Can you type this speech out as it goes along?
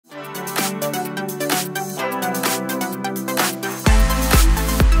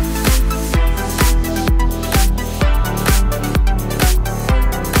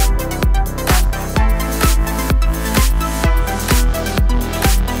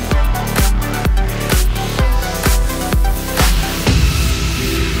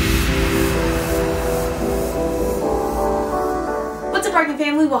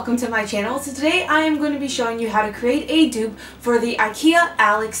welcome to my channel. So today I am going to be showing you how to create a dupe for the Ikea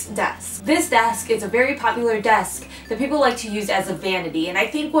Alex desk. This desk is a very popular desk that people like to use as a vanity, and I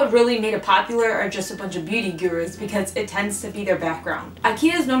think what really made it popular are just a bunch of beauty gurus because it tends to be their background.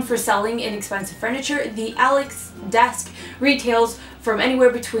 Ikea is known for selling inexpensive furniture. The Alex desk retails from anywhere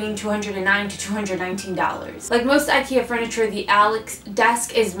between $209 to $219. Like most Ikea furniture, the Alex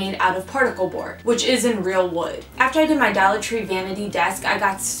desk is made out of particle board, which isn't real wood. After I did my Dollar Tree vanity desk, I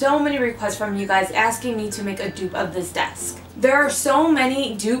got so many requests from you guys asking me to make a dupe of this desk. There are so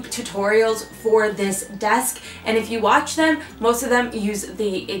many dupe tutorials for this desk, and if you watch them, most of them use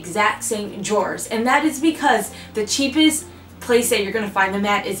the exact same drawers, and that is because the cheapest place that you're going to find them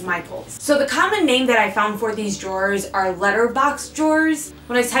at is Michael's. So the common name that I found for these drawers are letterbox drawers.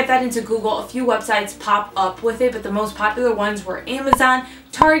 When I type that into Google, a few websites pop up with it, but the most popular ones were Amazon,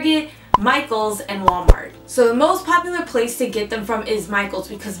 Target, Michael's, and Walmart. So the most popular place to get them from is Michael's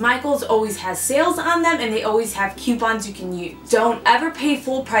because Michael's always has sales on them and they always have coupons you can use. Don't ever pay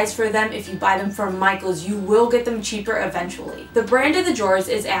full price for them if you buy them from Michael's. You will get them cheaper eventually. The brand of the drawers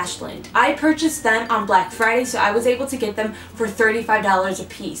is Ashland. I purchased them on Black Friday, so I was able to get them for $35 a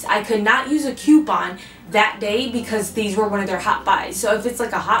piece. I could not use a coupon that day because these were one of their hot buys. So if it's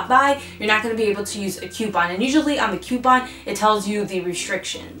like a hot buy, you're not going to be able to use a coupon, and usually on the coupon it tells you the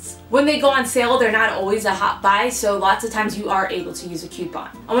restrictions. When they go on sale, they're not always a hot buy, so lots of times you are able to use a coupon.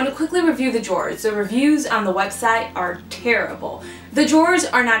 I want to quickly review the drawers. The reviews on the website are terrible. The drawers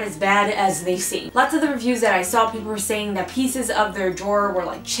are not as bad as they seem. Lots of the reviews that I saw, people were saying that pieces of their drawer were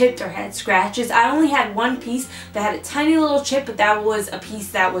like chipped or had scratches. I only had one piece that had a tiny little chip, but that was a piece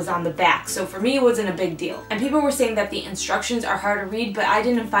that was on the back. So for me, it wasn't a big deal. And people were saying that the instructions are hard to read, but I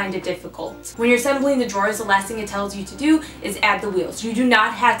didn't find it difficult. When you're assembling the drawers, the last thing it tells you to do is add the wheels. You do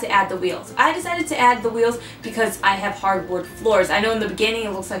not have to add the wheels. I decided to add the wheels because I have hardwood floors. I know in the beginning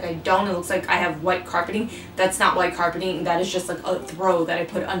it looks like I don't. It looks like I have white carpeting. That's not white carpeting. That is just like a throw that I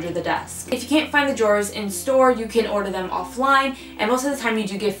put under the desk. If you can't find the drawers in store, you can order them offline, and most of the time you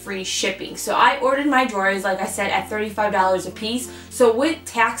do get free shipping. So I ordered my drawers, like I said, at $35 a piece. So with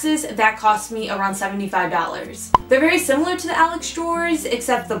taxes, that cost me around $75. They're very similar to the Alex drawers,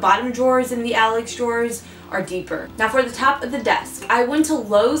 except the bottom drawers in the Alex drawers are deeper. Now for the top of the desk, I went to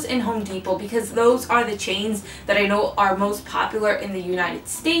Lowe's and Home Depot because those are the chains that I know are most popular in the United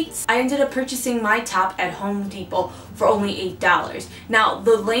States. I ended up purchasing my top at Home Depot for only $8. Now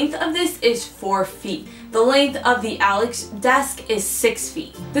the length of this is 4 feet. The length of the Alex desk is 6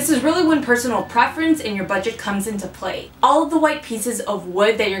 feet. This is really when personal preference and your budget comes into play. All of the white pieces of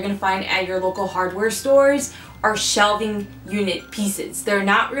wood that you're going to find at your local hardware stores are shelving unit pieces. They're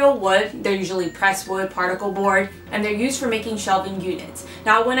not real wood. They're usually pressed wood, particle board, and they're used for making shelving units.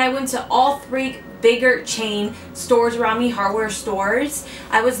 Now when I went to all three bigger chain stores around me, hardware stores,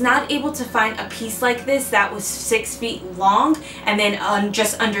 I was not able to find a piece like this that was 6 feet long and then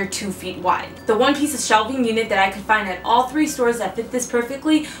just under 2 feet wide. The one piece of shelving unit that I could find at all three stores that fit this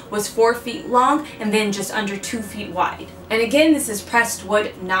perfectly was 4 feet long and then just under 2 feet wide. And again, this is pressed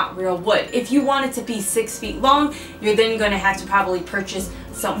wood, not real wood. If you want it to be 6 feet long, you're then going to have to probably purchase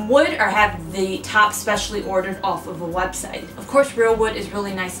some wood or have the top specially ordered off of a website. Of course, real wood is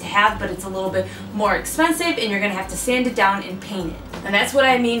really nice to have, but it's a little bit more expensive and you're going to have to sand it down and paint it. And that's what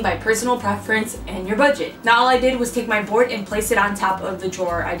I mean by personal preference and your budget. Now all I did was take my board and place it on top of the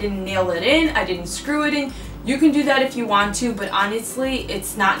drawer. I didn't nail it in, I didn't screw it in. You can do that if you want to, but honestly,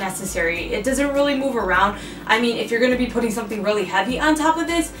 it's not necessary. It doesn't really move around. I mean, if you're going to be putting something really heavy on top of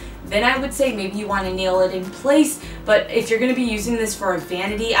this, then I would say maybe you want to nail it in place. But if you're going to be using this for a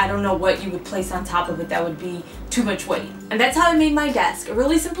vanity, I don't know what you would place on top of it that would be too much weight. And that's how I made my desk.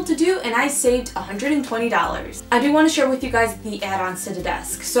 Really simple to do, and I saved $120. I do want to share with you guys the add-ons to the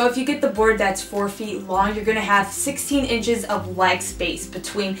desk. So if you get the board that's 4 feet long, you're going to have 16 inches of leg space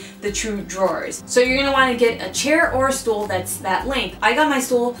between the two drawers. So you're going to want to get a chair or a stool that's that length. I got my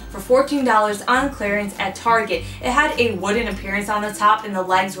stool for $14 on clearance at Target. It had a wooden appearance on the top and the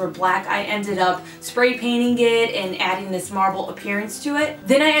legs were black. I ended up spray painting it and adding this marble appearance to it.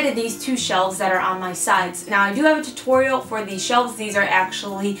 Then I added these two shelves that are on my sides. Now I do have a tutorial for these shelves. These are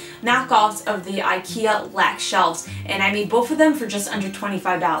actually knockoffs of the Ikea lac shelves, and I made both of them for just under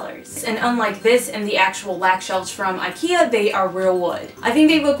 $25. And unlike this and the actual lac shelves from Ikea, they are real wood. I think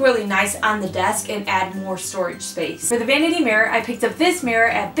they look really nice on the desk and add more storage space. For the vanity mirror, I picked up this mirror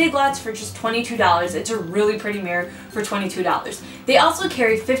at Big Lots for just $22. It's a really pretty mirror for $22. They also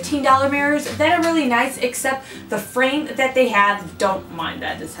carry $15 mirrors that are really nice, except the frame that they have, don't mind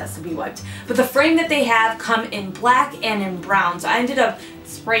that, this has to be wiped, but the frame that they have come in black and in brown. So I ended up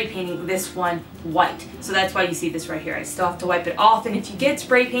spray painting this one white. So that's why you see this right here. I still have to wipe it off, and if you get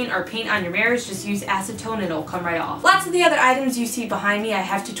spray paint or paint on your mirrors, just use acetone and it'll come right off. Lots of the other items you see behind me, I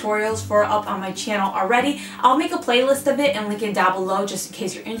have tutorials for up on my channel already. I'll make a playlist of it and link it down below just in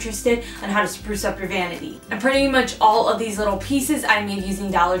case you're interested on how to spruce up your vanity. And pretty much all of these little pieces I made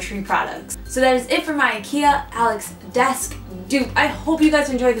using Dollar Tree products. So that is it for my Ikea Alex desk dupe. I hope you guys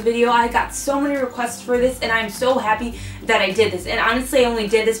enjoyed the video. I got so many requests for this and I'm so happy that I did this. And honestly, I only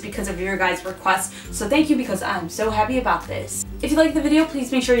did this because of your guys' requests. So thank you, because I'm so happy about this. If you liked the video,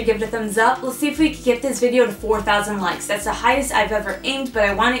 please make sure you give it a thumbs up. Let's see if we can get this video to 4,000 likes. That's the highest I've ever aimed, but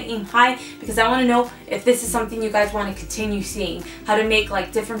I want to aim high because I want to know if this is something you guys want to continue seeing. How to make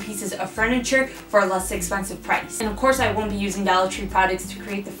like different pieces of furniture for a less expensive price. And of course, I won't be using Dollar Tree products to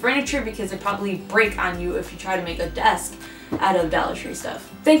create the furniture because it probably break on you if you try to make a desk out of Dollar Tree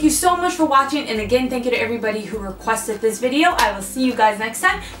stuff. Thank you so much for watching, and again, thank you to everybody who requested this video. I will see you guys next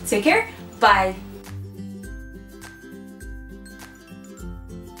time. Take care. Bye.